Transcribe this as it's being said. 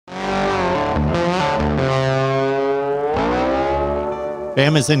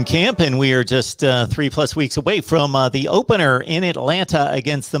Bam is in camp, and we are just 3+ weeks away from the opener in Atlanta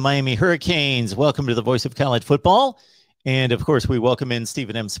against the Miami Hurricanes. Welcome to the Voice of College Football. And, of course, we welcome in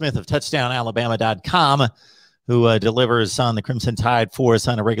Stephen M. Smith of TouchdownAlabama.com, who delivers on the Crimson Tide for us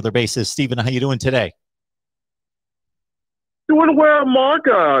on a regular basis. Stephen, how you doing today? Doing well, Mark.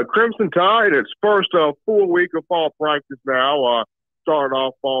 Crimson Tide, its first full week of fall practice now. Started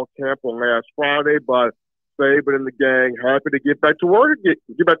off fall camp on last Friday, but Saban and the gang happy to get back to work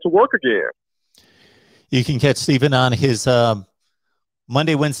again. You can catch Stephen on his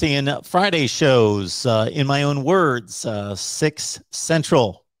Monday, Wednesday, and Friday shows. In my own words, 6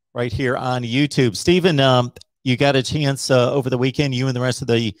 Central, right here on YouTube. Stephen, you got a chance over the weekend, you and the rest of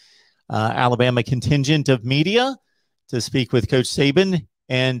the Alabama contingent of media, to speak with Coach Saban,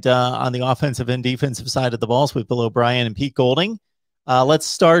 and on the offensive and defensive side of the balls with LaBryan and Pete Golding. Let's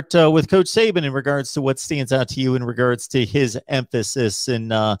start with Coach Saban in regards to what stands out to you in regards to his emphasis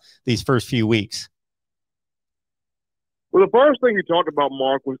in these first few weeks. Well, the first thing he talked about,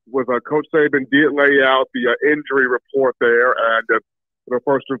 Mark, was Coach Saban did lay out the injury report there, and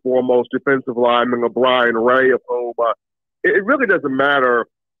first and foremost, defensive lineman LaBryan Ray, of whom it really doesn't matter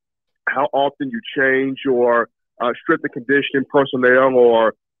how often you change your strength and conditioning personnel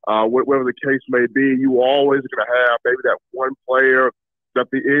or whatever the case may be, you always are going to have maybe that one player that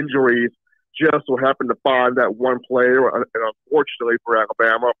the injuries just so happen to find that one player. And unfortunately for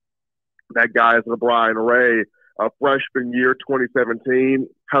Alabama, that guy is LaBryan Ray. Freshman year 2017,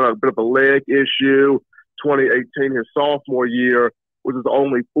 kind of a bit of a leg issue. 2018, his sophomore year, was his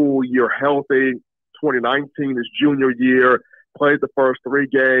only full year healthy. 2019, his junior year, played the first 3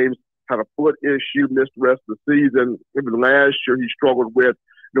 games, had a foot issue, missed the rest of the season. Even last year, he struggled with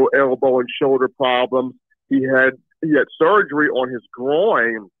elbow and shoulder problems. He had surgery on his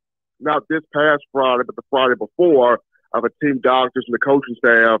groin, not this past Friday, but the Friday before, of a team doctors and the coaching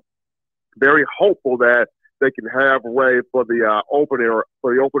staff. Very hopeful that they can have Ray for the opener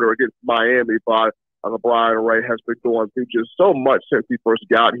against Miami. But LaBryan Ray has been going through just so much since he first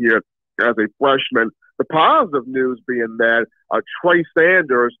got here as a freshman. The positive news being that Trey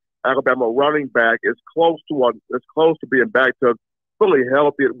Sanders, Alabama running back, is close to being back to fully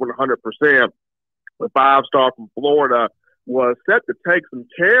healthy at 100%. The 5-star from Florida was set to take some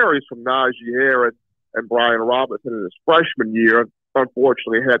carries from Najee Harris and Brian Robinson in his freshman year.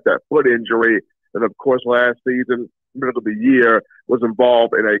 Unfortunately, had that foot injury. And, of course, last season, middle of the year, was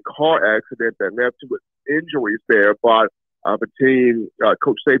involved in a car accident that led to injuries there. But the team,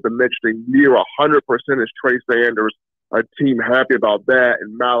 Coach Saban mentioning near 100% is Trey Sanders. A team happy about that.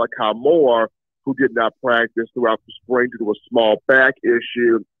 And Malachi Moore, who did not practice throughout the spring due to a small back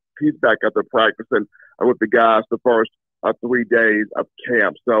issue, he's back after practicing with the guys the first 3 days of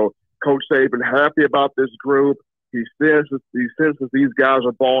camp. So Coach Saban happy about this group. He senses these guys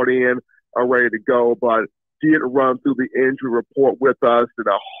are bought in, are ready to go, but did run through the injury report with us, and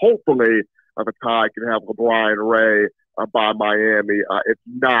hopefully the Tide can have LaBryan Ray by Miami. If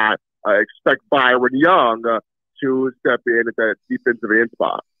not, expect Byron Young to step in at that defensive end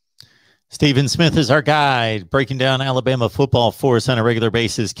spot. Stephen Smith is our guide, breaking down Alabama football for us on a regular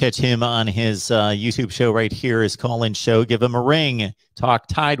basis. Catch him on his YouTube show right here, his call-in show. Give him a ring. Talk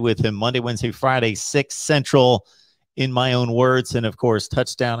Tide with him Monday, Wednesday, Friday, 6 Central, in my own words. And, of course,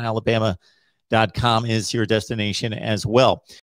 TouchdownAlabama.com is your destination as well.